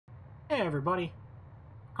Hey everybody,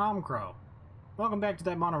 I'm Crow. Welcome back to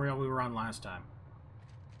that monorail we were on last time.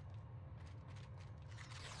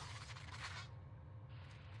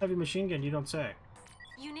 Heavy machine gun, you don't say.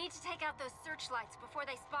 You need to take out those searchlights before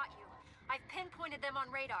they spot you. I've pinpointed them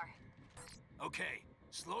on radar. Okay,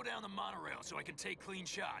 slow down the monorail so I can take clean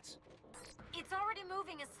shots. It's already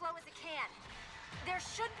moving as slow as it can. There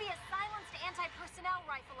should be a silenced anti-personnel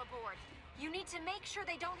rifle aboard. You need to make sure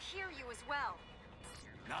they don't hear you as well.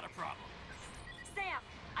 Not a problem. Sam,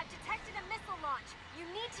 I've detected a missile launch. You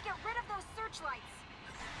need to get rid of those searchlights.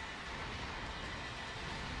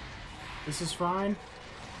 This is fine.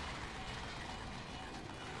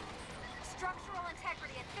 Structural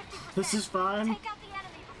integrity at 50%. This is fine. Take out the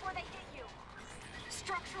enemy before they hit you.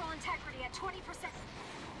 Structural integrity at 20%.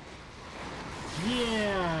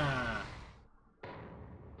 Yeah!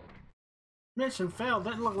 Mission failed.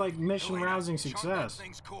 That looked like mission-rousing success. Chart that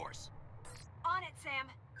thing's course. On it, Sam.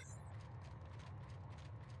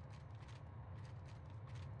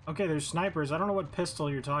 Okay, there's snipers. I don't know what pistol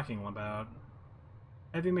you're talking about.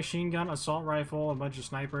 Heavy machine gun, assault rifle, a bunch of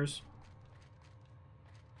snipers.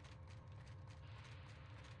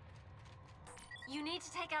 You need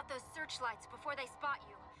to take out those searchlights before they spot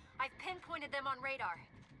you. I've pinpointed them on radar.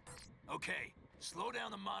 Okay, slow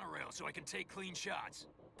down the monorail so I can take clean shots.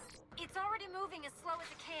 It's already moving as slow as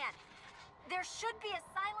it can. There should be a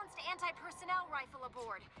silenced anti-personnel rifle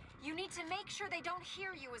aboard. You need to make sure they don't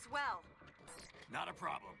hear you as well. Not a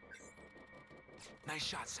problem. Nice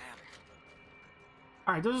shot, Sam.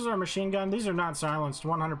 Alright, this is our machine gun. These are not silenced.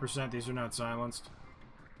 100% these are not silenced.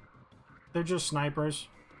 They're just snipers.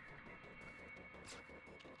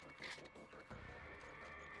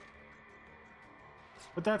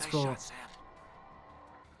 But that's Nice cool. shot, Sam.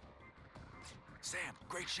 Sam,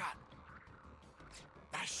 great shot.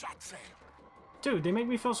 Nice shot, Sam. Dude, they make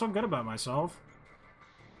me feel so good about myself.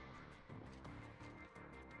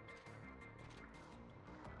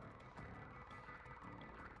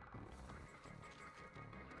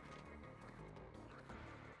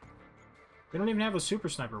 We don't even have a super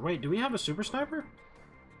sniper. Wait, do we have a super sniper?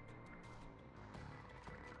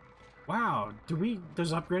 Wow,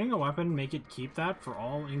 does upgrading a weapon make it keep that for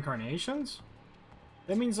all incarnations?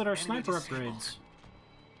 That means that our Enemy sniper disabled. upgrades,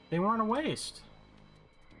 they weren't a waste.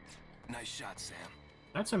 Nice shot, Sam.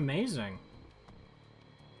 That's amazing.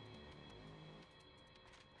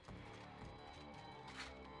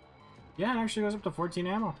 Yeah, it actually goes up to 14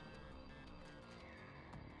 ammo.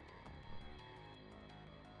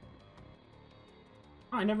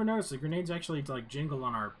 Oh, I never noticed the grenades actually like jingle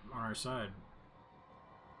on our side.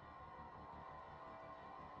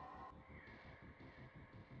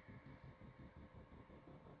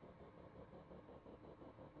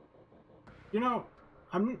 You know,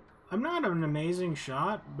 I'm not an amazing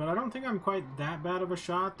shot, but I don't think I'm quite that bad of a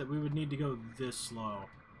shot that we would need to go this slow.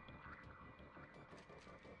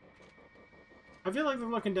 I feel like they're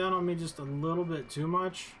looking down on me just a little bit too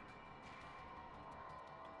much.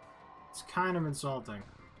 It's kind of insulting.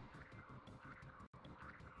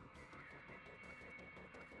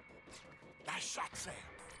 Nice shot, Sam.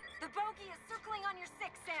 The bogey is circling on your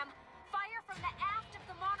six, Sam. Fire from the aft of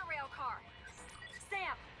the monorail car.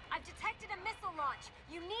 Sam, I've detected a missile launch.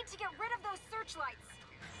 You need to get rid of those searchlights.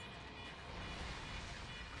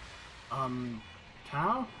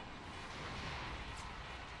 Cow?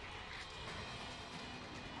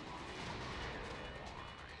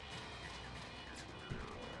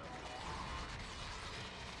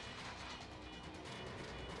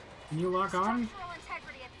 Can you lock on? Structural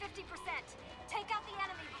integrity at 50%. Take out the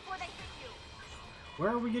enemy before they hit you.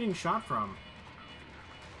 Where are we getting shot from?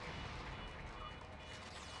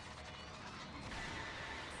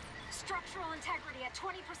 Structural integrity at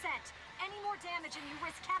 20%. Any more damage and you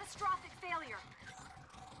risk catastrophic failure.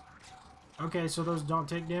 Okay, so those don't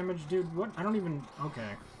take damage? Dude, what? I don't even...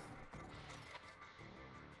 Okay.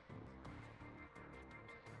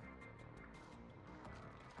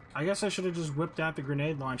 I guess I should have just whipped out the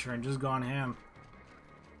grenade launcher and just gone ham.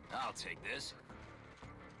 I'll take this.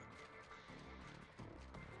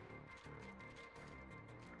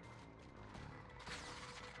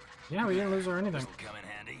 Yeah, we didn't lose or anything. This'll come in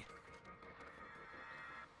handy.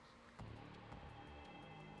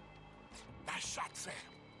 Nice shot, Sam.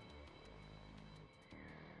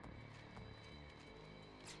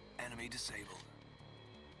 Enemy disabled.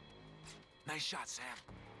 Nice shot, Sam.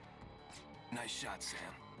 Nice shot, Sam.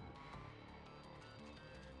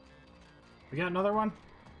 We got another one?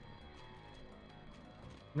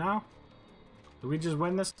 No? Did we just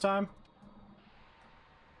win this time?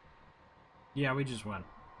 Yeah, we just won.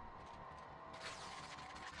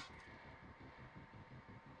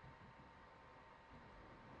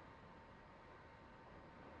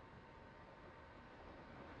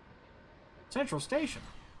 Central Station.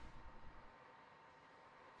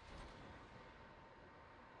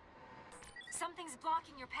 Something's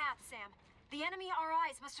blocking your path, Sam. The enemy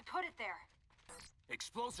RIs must have put it there.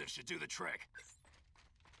 Explosives should do the trick.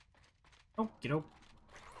 Oh, get up.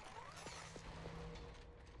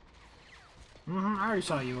 I already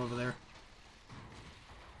saw you over there.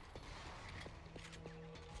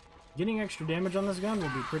 Getting extra damage on this gun will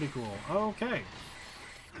be pretty cool. Okay.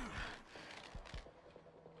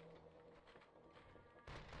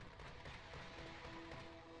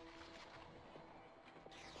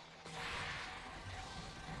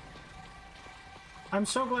 I'm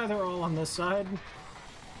so glad they're all on this side.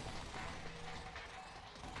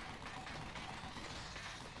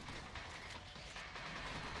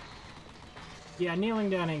 Yeah, kneeling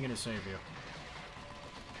down ain't gonna save you.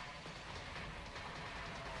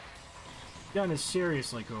 Gun is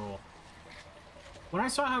seriously cool. When I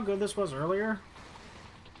saw how good this was earlier,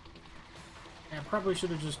 I probably should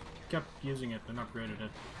have just kept using it and upgraded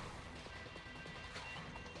it.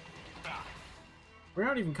 We're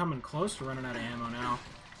not even coming close to running out of ammo now.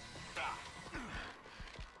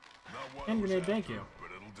 Hand grenade, thank you. But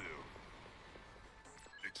it'll do.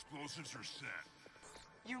 Explosives are set.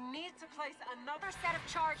 You need to place another set of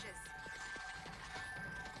charges.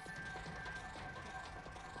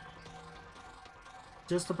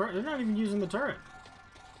 Just the they're not even using the turret.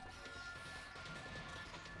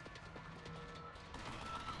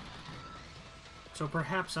 So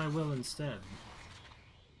perhaps I will instead.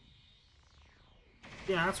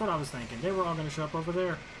 Yeah, that's what I was thinking. They were all going to show up over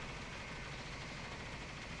there.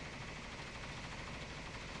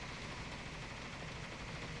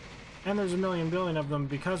 And there's a million billion of them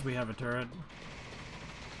because we have a turret.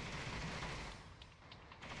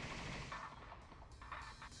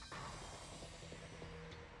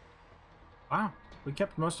 Wow, we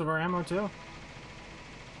kept most of our ammo too.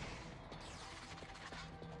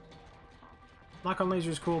 Lock on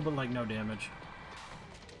laser's cool, but like no damage.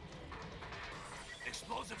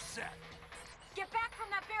 Explosive set. Get back from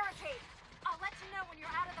that barricade. I'll let you know when you're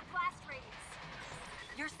out of the blast radius.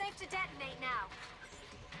 You're safe to detonate now.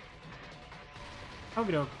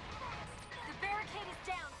 Okie doke. The barricade is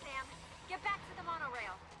down, Sam. Get back to the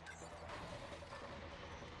monorail.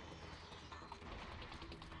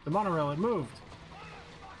 The monorail had moved.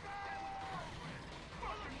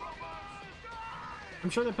 I'm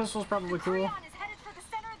sure the pistol's probably cool. Kreon is headed for the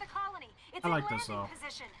center of the colony. It's I in like this, landing though.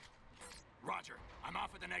 position. Roger. I'm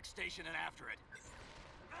off at the next station and after it.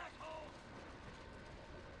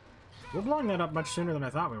 We're blowing that up much sooner than I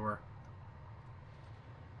thought we were.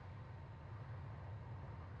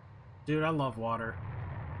 Dude, I love water.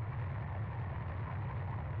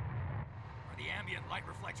 Are the ambient light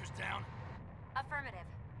reflectors down? Affirmative.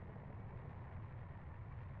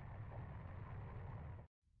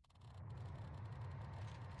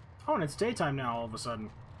 Oh, and it's daytime now all of a sudden.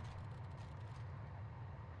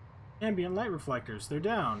 Ambient light reflectors, they're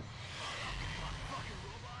down.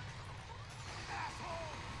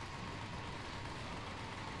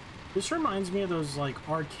 This reminds me of those, like,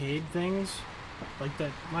 arcade things. Like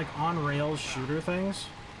that, like, on-rails shooter things.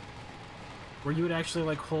 Where you would actually,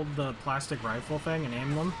 like, hold the plastic rifle thing and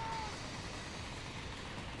aim them.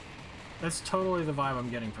 That's totally the vibe I'm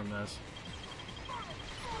getting from this.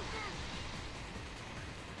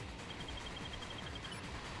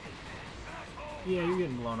 Yeah, you're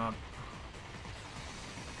getting blown up.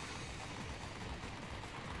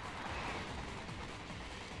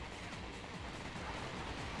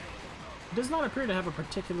 It does not appear to have a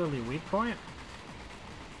particularly weak point.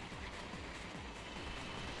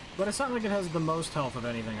 But it's not like it has the most health of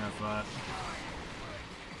anything I've fought.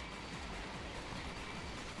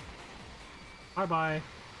 Bye-bye.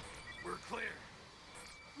 We're clear.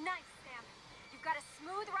 Nice, Sam. You've got a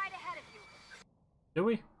smooth ride ahead of you. Do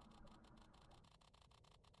we?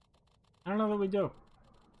 I don't know that we do.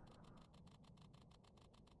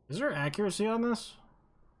 Is there accuracy on this?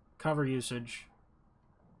 Cover usage.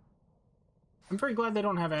 I'm very glad they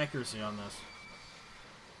don't have accuracy on this.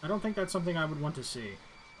 I don't think that's something I would want to see.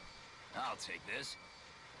 I'll take this.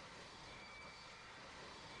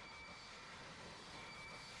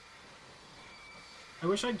 I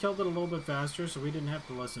wish I'd killed it a little bit faster so we didn't have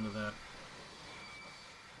to listen to that.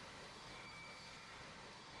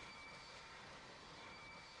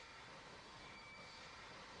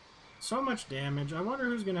 So much damage. I wonder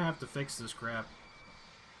who's gonna have to fix this crap.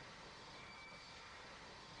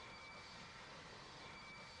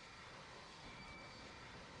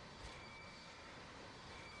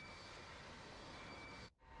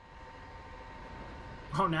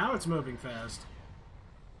 Oh, now it's moving fast.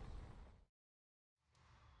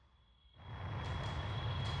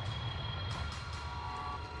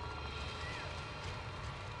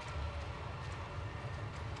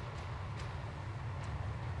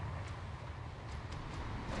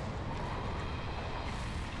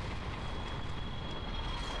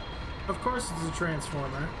 Of course it's a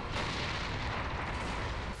transformer.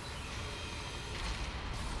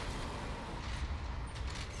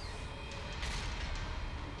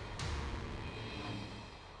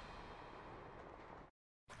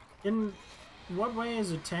 In what way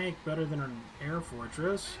is a tank better than an air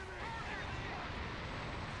fortress?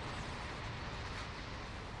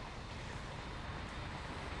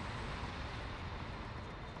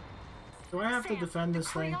 Do I have to defend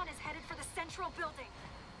this thing? Kreon is headed for the central building.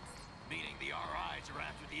 Meaning the RIs are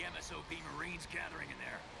after the MSOP Marines gathering in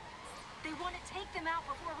there. They want to take them out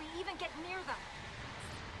before we even get near them.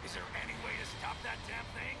 Is there any way to stop that damn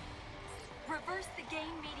thing? Reverse the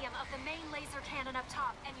gain medium of the main laser cannon up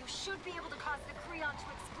top, and you should be able to cause the Kreon to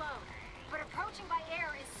explode. But approaching by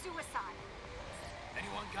air is suicide.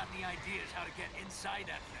 Anyone got any ideas how to get inside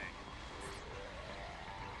that thing?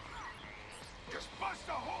 Just bust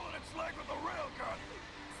a hole in its leg with a railgun!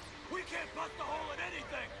 We can't bust a hole in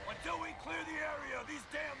anything until we clear the area of these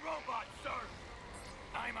damn robots, sir!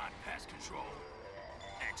 I'm on pest control.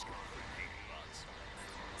 Ex-girlfriend baby bugs.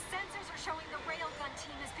 Sensors are showing the railgun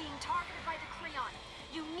team is being targeted by the Kreon.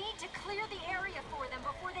 You need to clear the area for them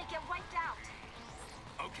before they get wiped out.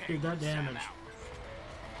 Okay, Dude, that Sam damage. out.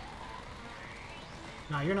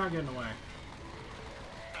 Nah, you're not getting away.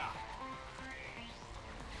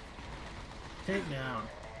 Take down.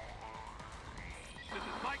 This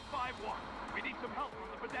is Mike 5-1. We need some help from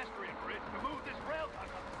the pedestrian bridge to move this railgun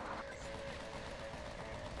up.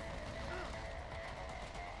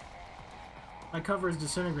 My cover is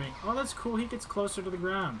disintegrating. Oh, that's cool. He gets closer to the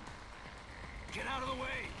ground. Get out of the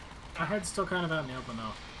way! My head's still kind of out in the open,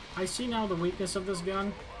 though. I see now the weakness of this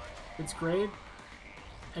gun. It's great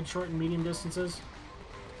at short and medium distances.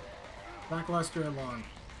 Lackluster at long.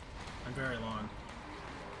 And very long.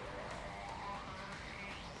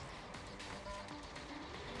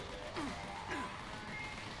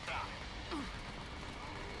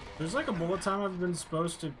 There's like a bullet time I've been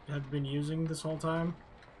supposed to have been using this whole time.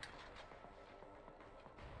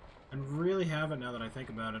 And really haven't now that I think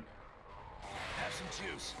about it. Have some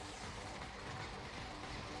juice.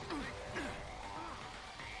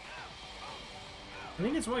 I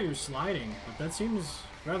think it's while you're sliding, but that seems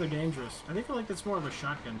rather dangerous. I feel like that's more of a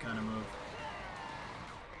shotgun kind of move.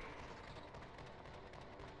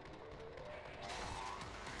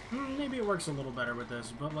 Maybe it works a little better with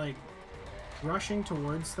this, but like rushing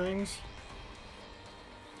towards things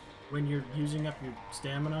when you're using up your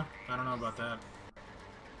stamina, I don't know about that.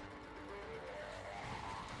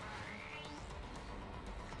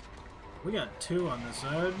 We got two on this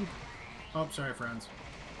side. Oh, sorry, friends.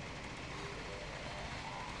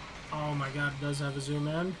 Oh my god, it does have a zoom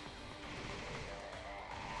in.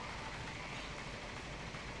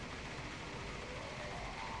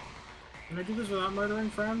 Can I do this without murdering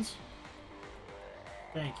friends?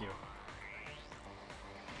 Thank you.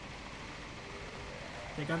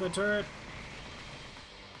 Take out the turret.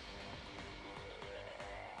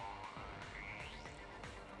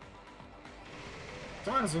 It's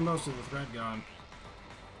honestly most of the threat gone.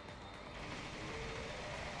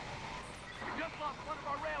 We just lost one of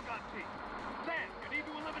our railgun team. Sam, you need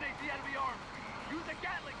to eliminate the enemy armor. Use a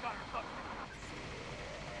Gatling gun or something.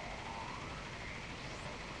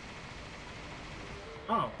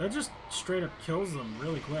 Oh, that just straight up kills them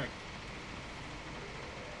really quick.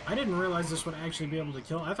 I didn't realize this would actually be able to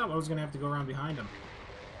kill. I thought I was going to have to go around behind him.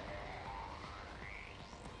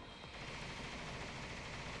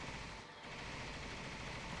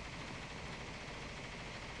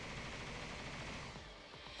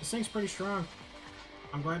 This thing's pretty strong.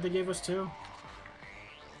 I'm glad they gave us two.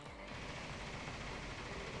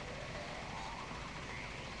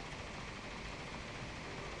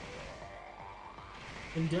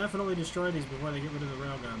 Can definitely destroy these before they get rid of the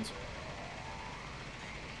railguns.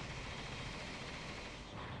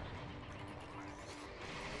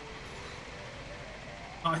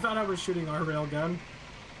 Oh, I thought I was shooting our railgun.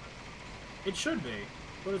 It should be,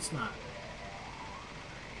 but it's not.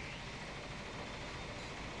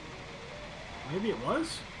 Maybe it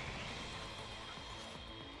was?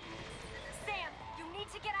 Sam, you need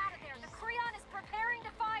to get out of there. The Kreon is preparing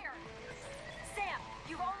to fire. Sam,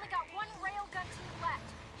 you've only got one railgun team left.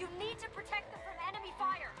 You need to protect them from enemy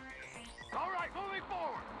fire. All right, moving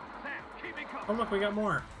forward. Sam, keep me covered. Oh look, we got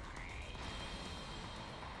more.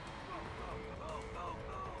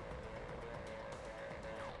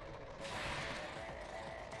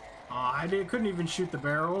 Oh, couldn't even shoot the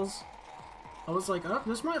barrels. I was like, oh,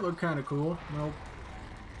 this might look kind of cool. Nope.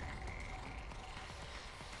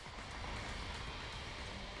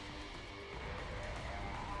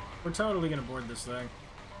 We're totally gonna board this thing.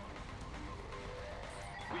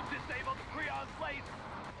 We disabled the Kreon's laser.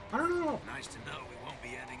 I don't know. Nice to know we won't be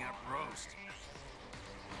ending up roast.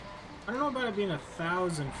 I don't know about it being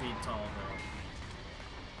 1,000 feet tall, though.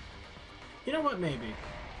 You know what? Maybe.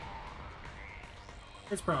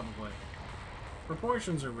 It's probably.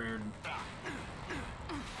 Proportions are weird.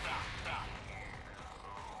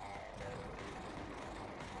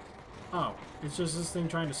 Oh, it's just this thing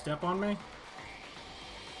trying to step on me?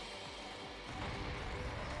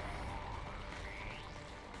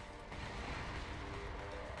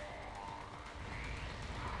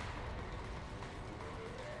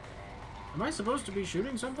 Am I supposed to be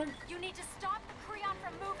shooting something? You need to stop the Kreon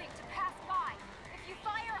from moving to pass by. If you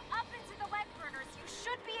fire up into the leg burners, you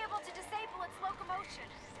should be able to disable its locomotion.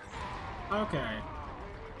 Okay.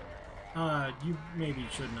 You maybe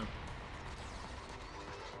shouldn't have.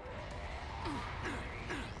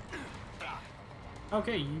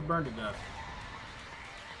 Okay, you burned to death.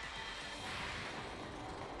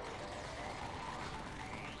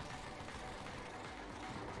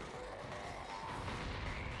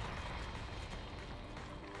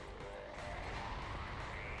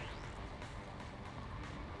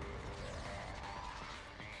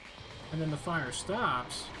 And then the fire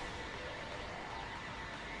stops.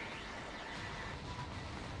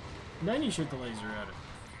 And then you shoot the laser at it.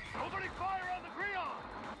 Opening fire on the Kreon!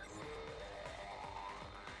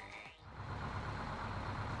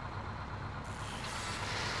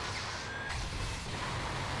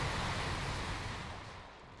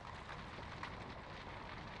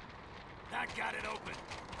 That got it open.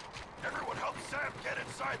 Everyone help Sam get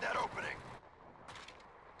inside that opening!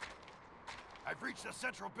 I've reached the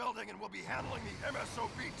central building and will be handling the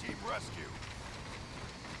MSOB team rescue.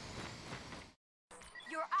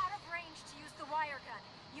 You're out of range to use the wire gun.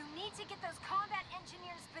 You need to get those combat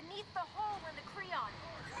engineers beneath the hole in the Kreon.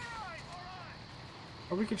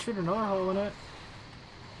 Or we could shoot another hole in it.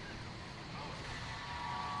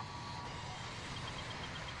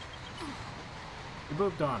 You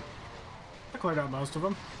booped on. I cleared out most of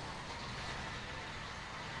them.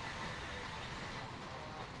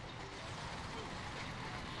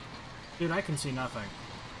 Dude, I can see nothing.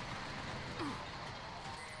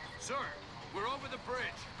 Sir, we're over the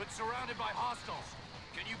bridge, but surrounded by hostiles.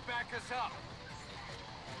 Can you back us up?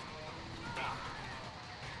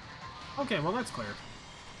 Okay, well that's clear.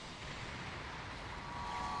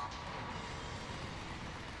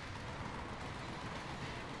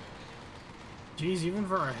 Jeez, even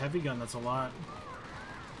for a heavy gun, that's a lot.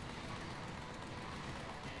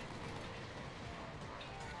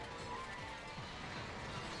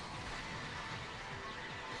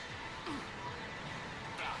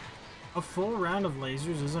 A full round of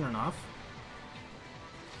lasers isn't enough?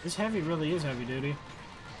 This heavy really is heavy duty.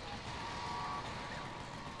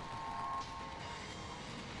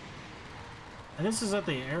 And this is at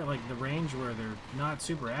the air, like the range where they're not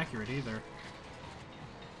super accurate either.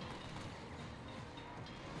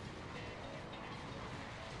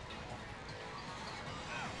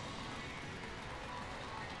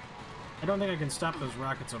 I don't think I can stop those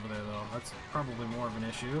rockets over there though. That's probably more of an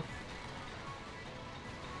issue.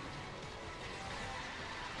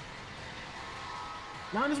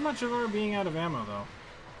 Not as much of our being out of ammo, though.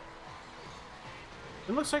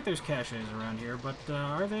 It looks like there's caches around here, but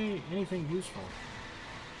are they anything useful?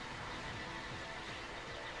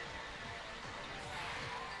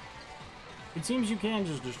 It seems you can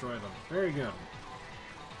just destroy them. Very good.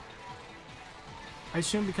 I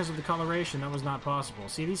assume because of the coloration that was not possible.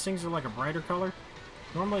 See, these things are like a brighter color.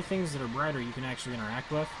 Normally things that are brighter you can actually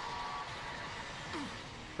interact with.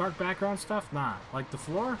 Dark background stuff? Nah. Like the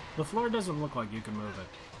floor doesn't look like you can move it.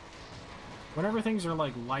 Whenever things are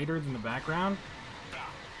like lighter than the background,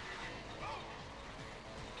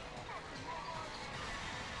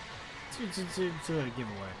 it's a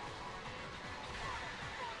giveaway.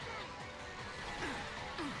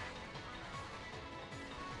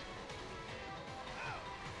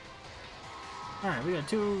 Alright, we got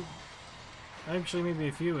two, actually maybe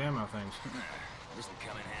a few ammo things. This will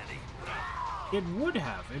come in handy. It would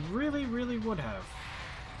have. It really, really would have.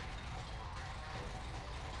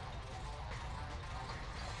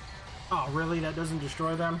 Oh, really? That doesn't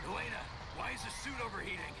destroy them? Elena, why is the suit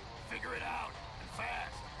overheating? Figure it out, and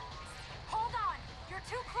fast. Hold on! You're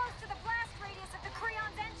too close to the blast radius of the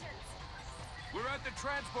Kreon's engines! We're at the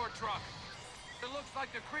transport truck. It looks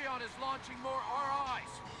like the Kreon is launching more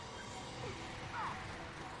RIs.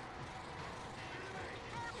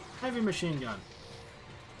 Heavy machine gun.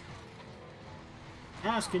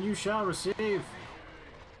 Ask and you shall receive.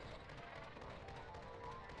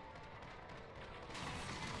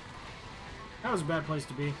 That was a bad place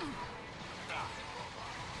to be.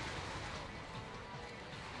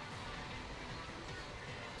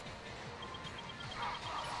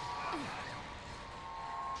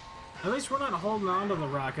 At least we're not holding on to the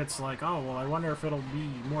rockets like, oh, well, I wonder if it'll be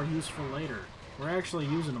more useful later. We're actually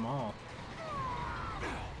using them all.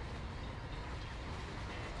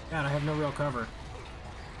 God, I have no real cover.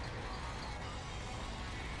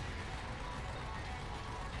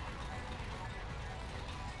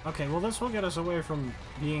 Okay, well, this will get us away from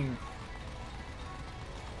being...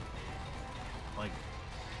 like...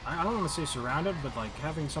 I don't want to say surrounded, but like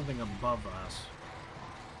having something above us.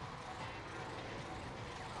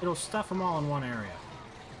 It'll stuff them all in one area.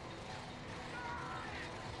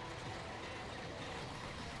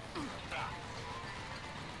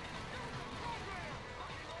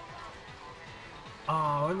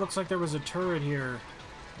 Oh, it looks like there was a turret here.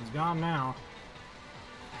 It's gone now.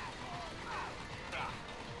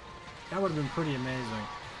 That would have been pretty amazing.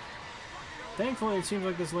 Thankfully, it seems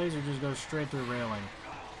like this laser just goes straight through railing.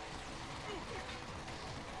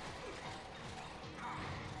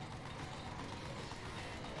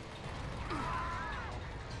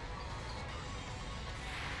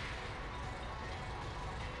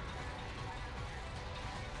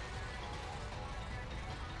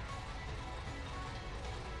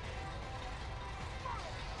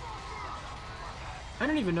 I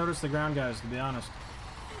didn't even notice the ground guys, to be honest.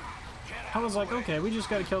 I was like, okay, we just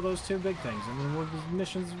gotta kill those two big things, and then the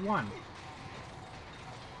mission's won.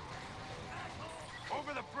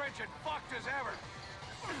 Over the bridge and fucked as ever.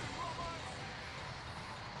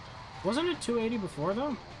 Wasn't it 280 before,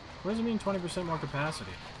 though? What does it mean 20% more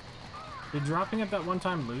capacity? Did dropping it that one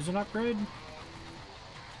time lose an upgrade?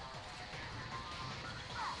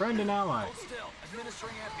 Friend and ally. Hold still.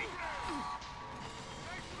 Administering epi.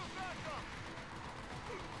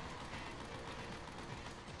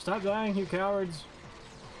 Stop dying, you cowards.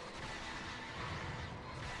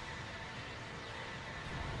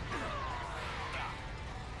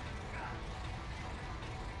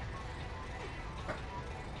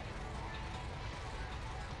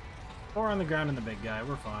 Or on the ground in the big guy,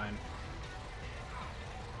 we're fine.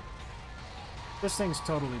 This thing's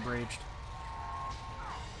totally breached.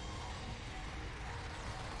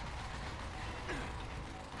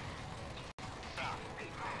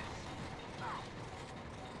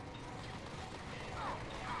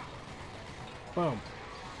 Boom.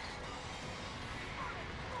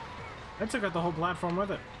 That took out the whole platform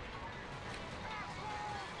with it.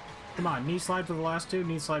 Come on, knee slide for the last two,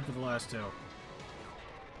 knee slide for the last two.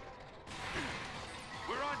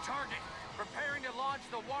 We're on target. Preparing to launch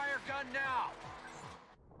the wire gun now.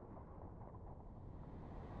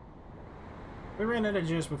 We ran out of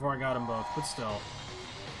juice before I got them both, but still.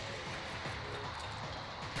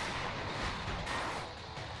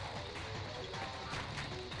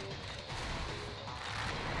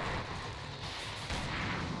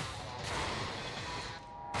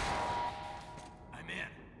 I'm in.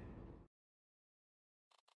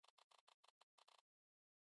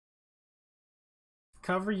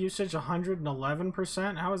 Cover usage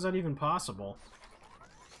 111%? How is that even possible?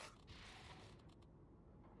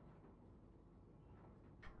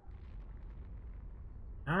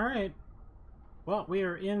 Alright. Well, we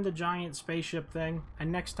are in the giant spaceship thing,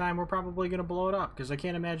 and next time we're probably going to blow it up, because I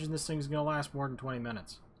can't imagine this thing's going to last more than 20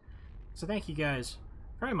 minutes. So thank you guys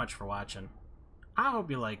very much for watching. I hope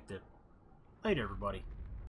you liked it. Later, everybody.